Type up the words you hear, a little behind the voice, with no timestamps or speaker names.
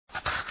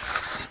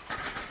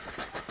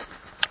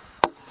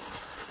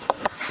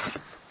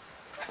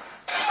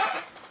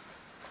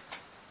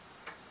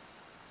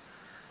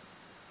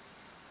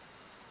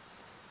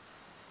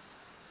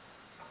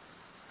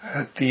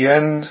the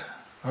end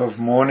of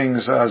morning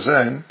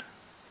Zazen,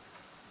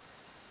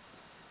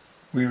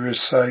 we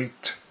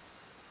recite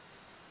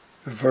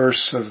the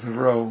verse of the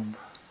robe.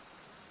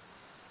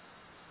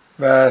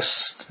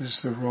 Vast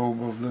is the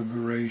robe of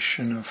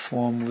liberation, a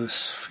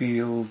formless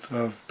field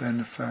of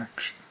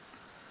benefaction.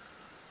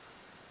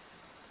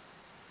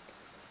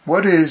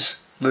 What is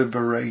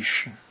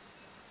liberation?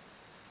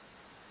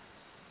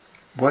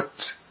 What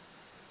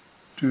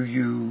do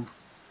you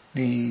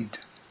need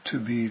to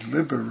be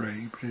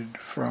liberated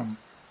from?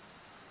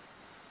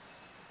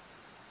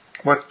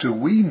 What do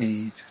we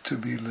need to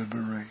be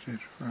liberated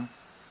from?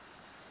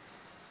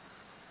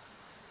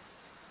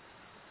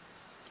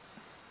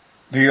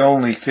 The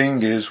only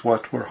thing is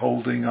what we're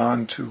holding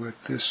on to at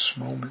this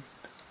moment.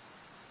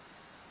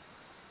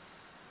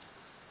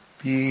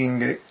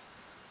 Being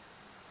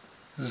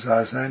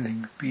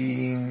zazening,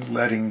 being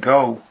letting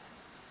go,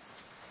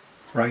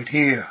 right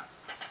here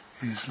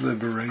is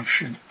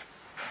liberation,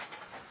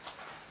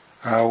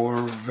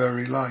 our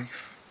very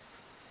life.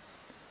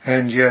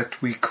 And yet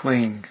we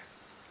cling.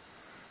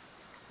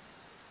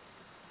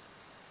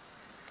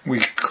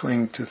 We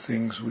cling to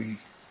things we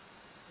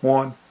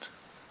want,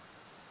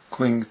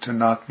 cling to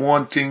not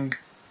wanting,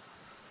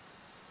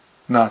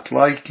 not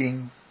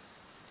liking.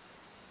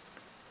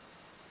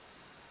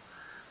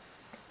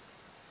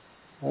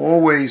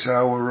 Always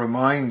our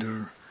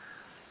reminder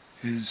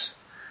is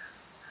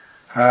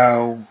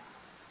how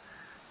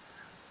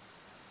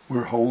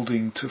we're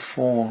holding to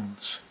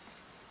forms,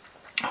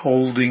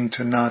 holding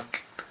to not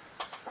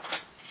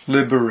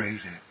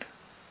liberated,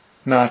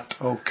 not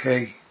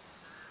okay.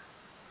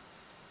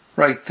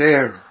 Right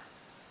there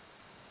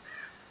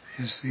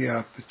is the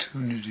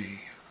opportunity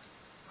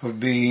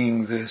of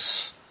being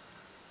this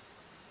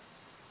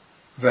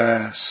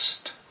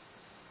vast,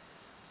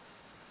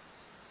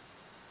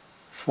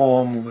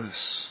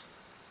 formless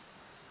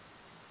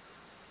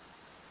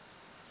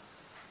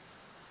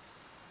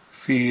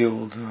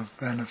field of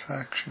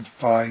benefaction.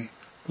 By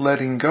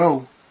letting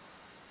go,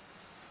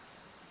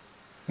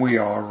 we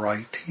are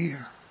right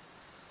here.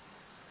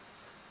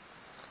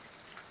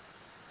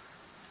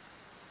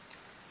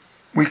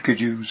 We could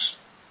use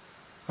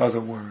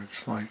other words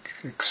like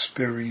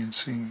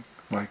experiencing,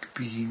 like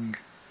being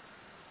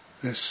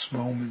this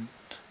moment,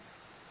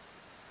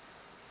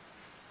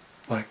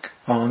 like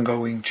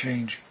ongoing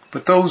changing.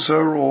 But those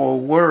are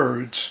all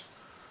words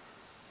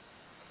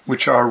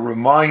which are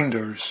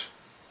reminders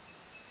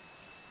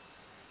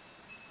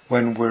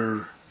when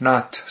we're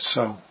not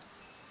so,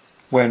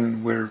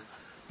 when we're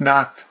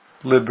not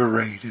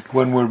liberated,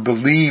 when we're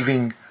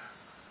believing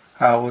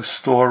our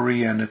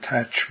story and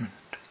attachment.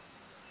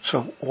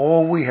 So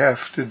all we have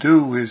to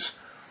do is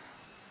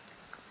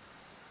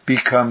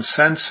become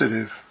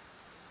sensitive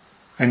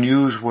and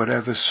use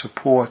whatever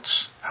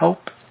supports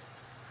help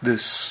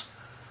this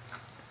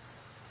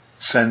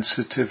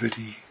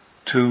sensitivity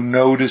to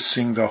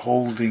noticing the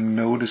holding,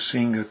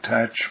 noticing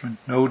attachment,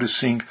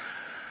 noticing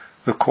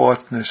the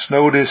caughtness,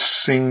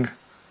 noticing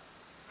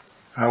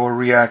our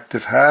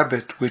reactive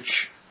habit,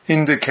 which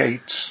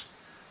indicates,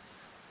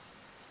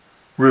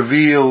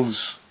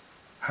 reveals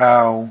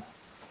how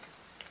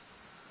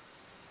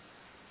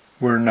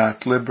we're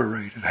not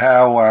liberated,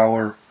 how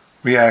our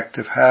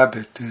reactive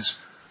habit is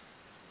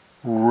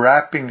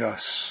wrapping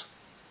us,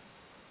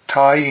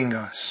 tying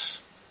us,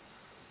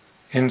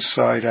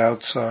 inside,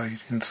 outside,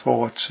 in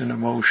thoughts and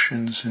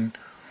emotions, in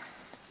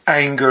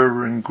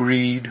anger and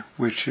greed,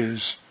 which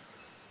is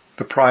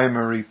the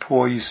primary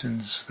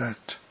poisons that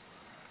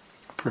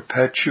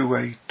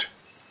perpetuate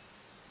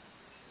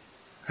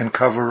and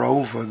cover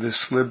over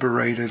this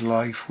liberated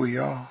life we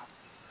are.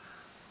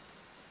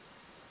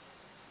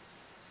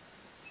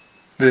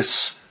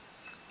 This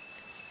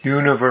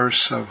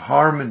universe of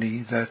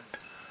harmony that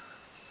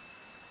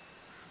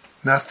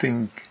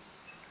nothing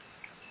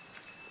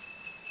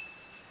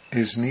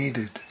is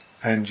needed,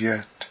 and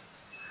yet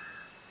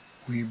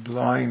we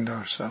blind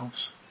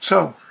ourselves.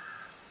 So,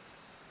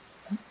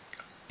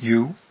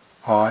 you,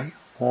 I,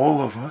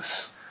 all of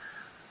us,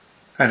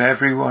 and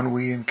everyone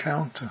we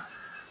encounter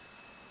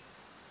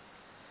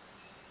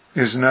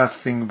is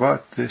nothing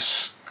but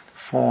this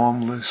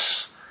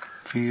formless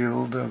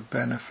field of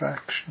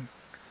benefaction,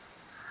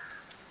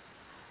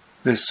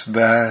 this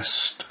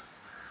vast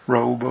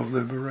robe of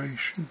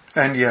liberation.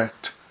 And yet,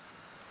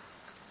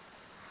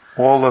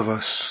 all of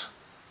us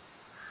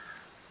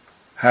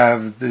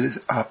have the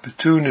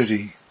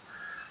opportunity,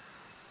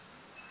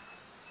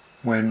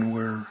 when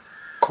we're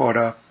caught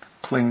up,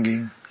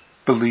 clinging,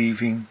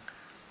 believing,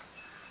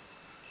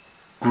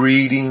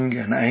 greeding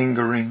and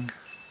angering,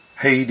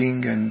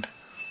 hating, and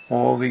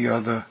all the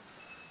other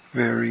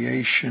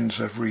variations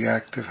of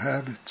reactive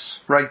habits.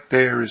 Right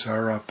there is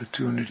our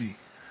opportunity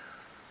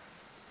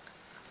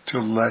to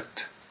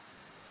let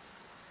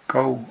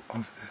go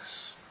of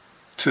this,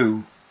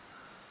 to,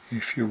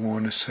 if you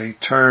want to say,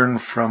 turn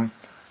from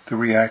the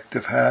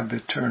reactive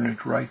habit, turn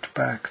it right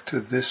back to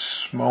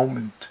this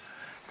moment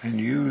and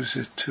use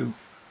it to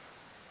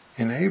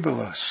enable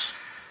us,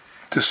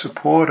 to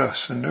support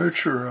us and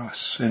nurture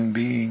us in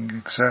being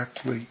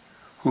exactly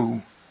who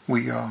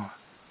we are.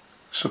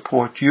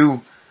 support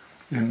you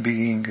in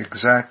being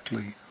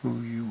exactly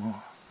who you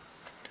are.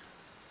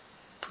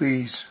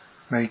 Please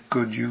make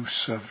good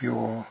use of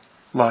your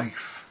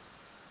life.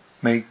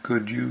 Make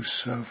good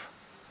use of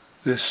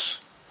this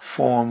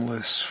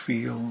formless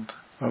field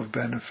of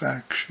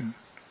benefaction,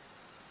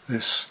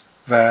 this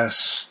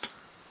vast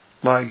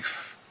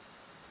life,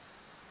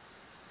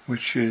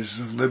 which is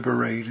the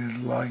liberated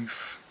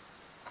life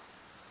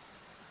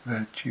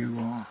that you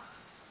are.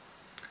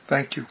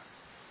 Thank you.